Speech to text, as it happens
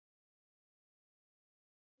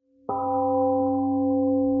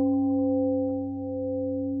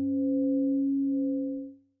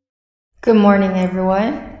Good morning,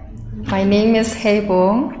 everyone. My name is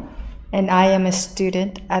HeyBong, and I am a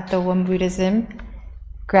student at the Won Buddhism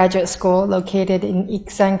graduate school located in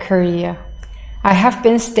Iksan, Korea. I have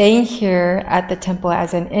been staying here at the temple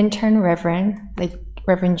as an intern reverend, like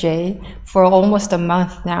Reverend J, for almost a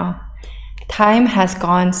month now. Time has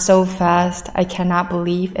gone so fast, I cannot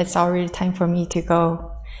believe it's already time for me to go.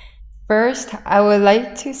 First, I would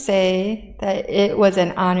like to say that it was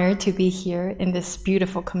an honor to be here in this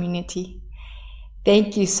beautiful community.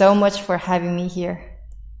 Thank you so much for having me here.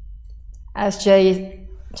 As Jay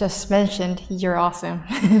just mentioned, you're awesome.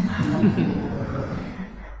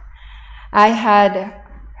 I had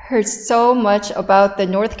heard so much about the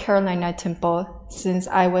North Carolina temple since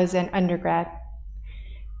I was an undergrad.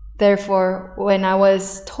 Therefore, when I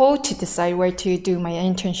was told to decide where to do my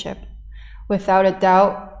internship, without a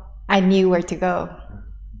doubt, I knew where to go.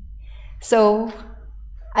 So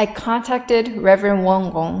I contacted Reverend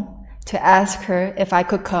Won Gong to ask her if I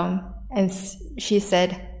could come, and she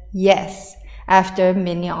said yes after a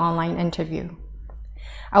mini online interview.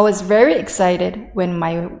 I was very excited when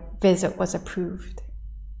my visit was approved.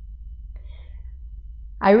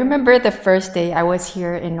 I remember the first day I was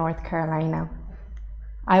here in North Carolina.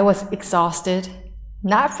 I was exhausted,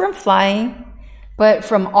 not from flying, but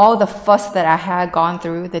from all the fuss that I had gone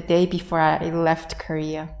through the day before I left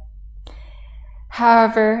Korea.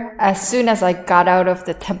 However, as soon as I got out of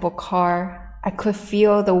the temple car, I could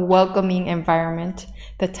feel the welcoming environment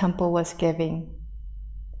the temple was giving.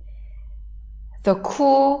 The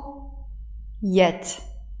cool yet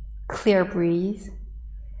clear breeze,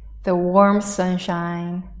 the warm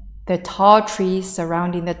sunshine, the tall trees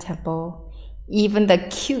surrounding the temple, even the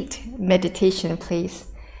cute meditation place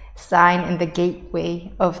sign in the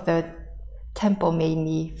gateway of the temple made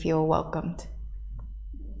me feel welcomed.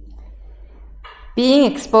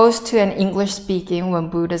 Being exposed to an English-speaking Won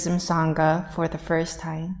Buddhism Sangha for the first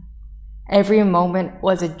time, every moment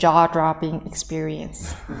was a jaw-dropping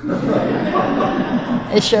experience.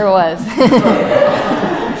 It sure was.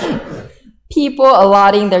 People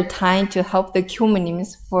allotting their time to help the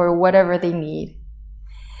Kyumanims for whatever they need.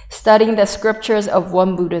 Studying the scriptures of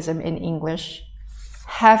Won Buddhism in English.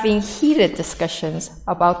 Having heated discussions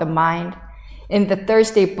about the mind in the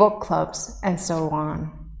Thursday book clubs, and so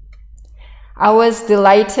on. I was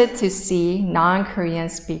delighted to see non-Korean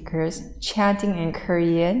speakers chanting in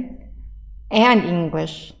Korean and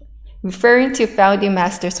English, referring to founding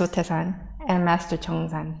Master Sotaesan and Master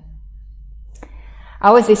Cheongsan.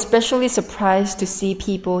 I was especially surprised to see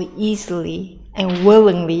people easily and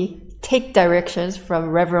willingly take directions from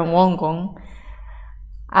Reverend Won Gong.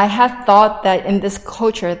 I had thought that in this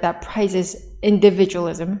culture that prizes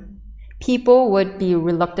individualism, people would be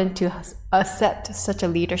reluctant to accept such a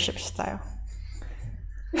leadership style.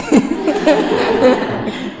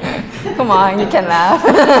 Come on, you can laugh.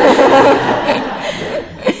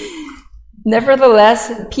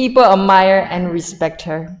 Nevertheless, people admire and respect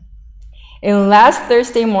her. In last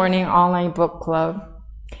Thursday morning online book club,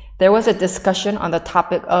 there was a discussion on the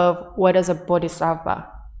topic of what is a bodhisattva.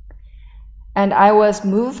 And I was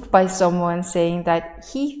moved by someone saying that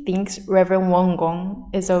he thinks Reverend Won Gong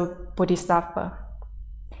is a bodhisattva.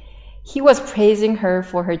 He was praising her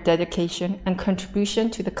for her dedication and contribution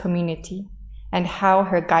to the community and how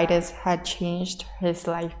her guidance had changed his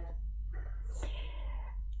life.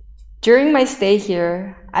 During my stay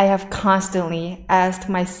here, I have constantly asked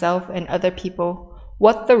myself and other people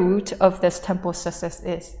what the root of this temple success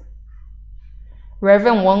is.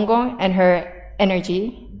 Reverend Won Gong and her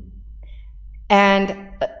energy and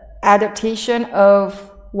adaptation of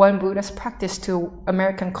Won Buddhist practice to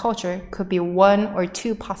American culture could be one or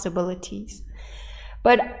two possibilities.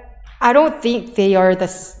 But I don't think they are the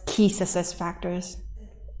key success factors.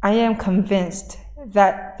 I am convinced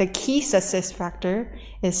that the key success factor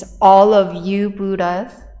is all of you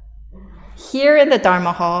Buddhas here in the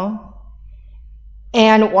Dharma Hall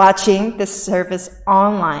and watching this service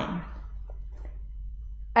online.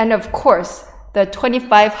 And of course, the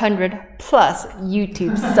 2,500 plus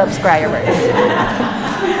YouTube subscribers.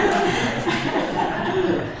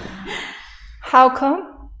 How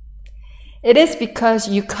come? It is because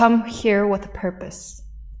you come here with a purpose.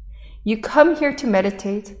 You come here to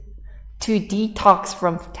meditate, to detox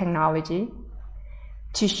from technology,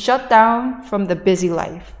 to shut down from the busy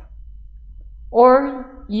life.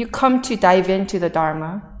 Or you come to dive into the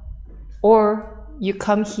Dharma, or you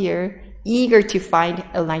come here eager to find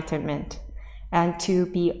enlightenment and to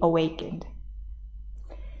be awakened.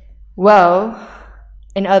 Well,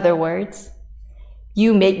 in other words,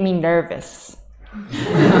 you make me nervous.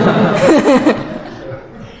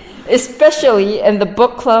 Especially in the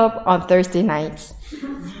book club on Thursday nights.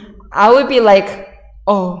 I would be like,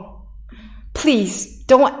 oh, please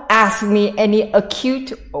don't ask me any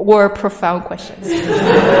acute or profound questions.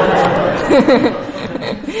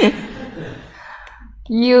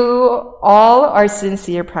 You all are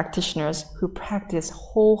sincere practitioners who practice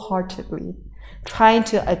wholeheartedly, trying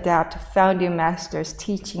to adapt founding masters'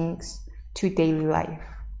 teachings to daily life.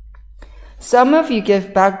 Some of you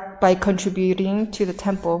give back by contributing to the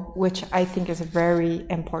temple, which I think is very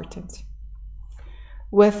important.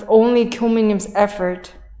 With only Kyominim's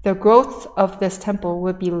effort, the growth of this temple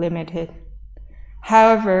would be limited.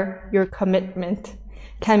 However, your commitment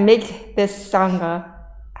can make this Sangha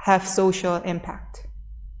have social impact.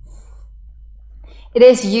 It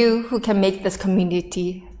is you who can make this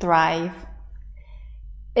community thrive.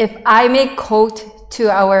 If I may quote to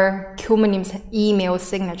our Kyominim's email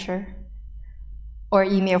signature or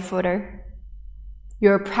email footer,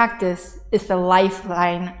 your practice is the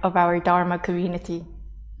lifeline of our Dharma community.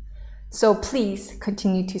 So please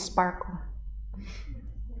continue to sparkle.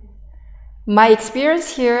 My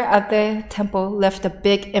experience here at the temple left a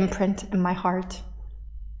big imprint in my heart.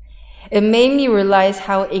 It made me realize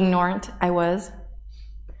how ignorant I was.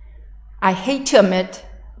 I hate to admit,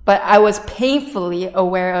 but I was painfully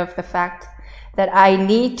aware of the fact that I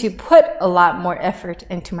need to put a lot more effort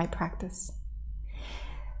into my practice.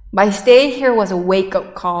 My stay here was a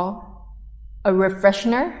wake-up call, a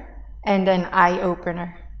refreshener, and an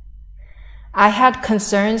eye-opener. I had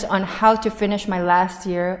concerns on how to finish my last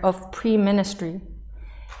year of pre-ministry,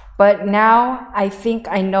 but now I think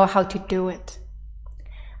I know how to do it.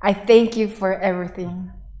 I thank you for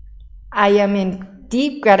everything. I am in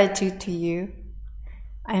deep gratitude to you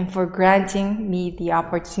and for granting me the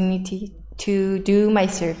opportunity to do my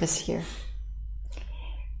service here.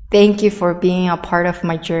 Thank you for being a part of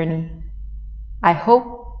my journey. I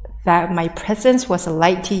hope that my presence was a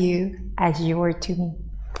light to you as you were to me.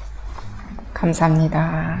 감사합니다.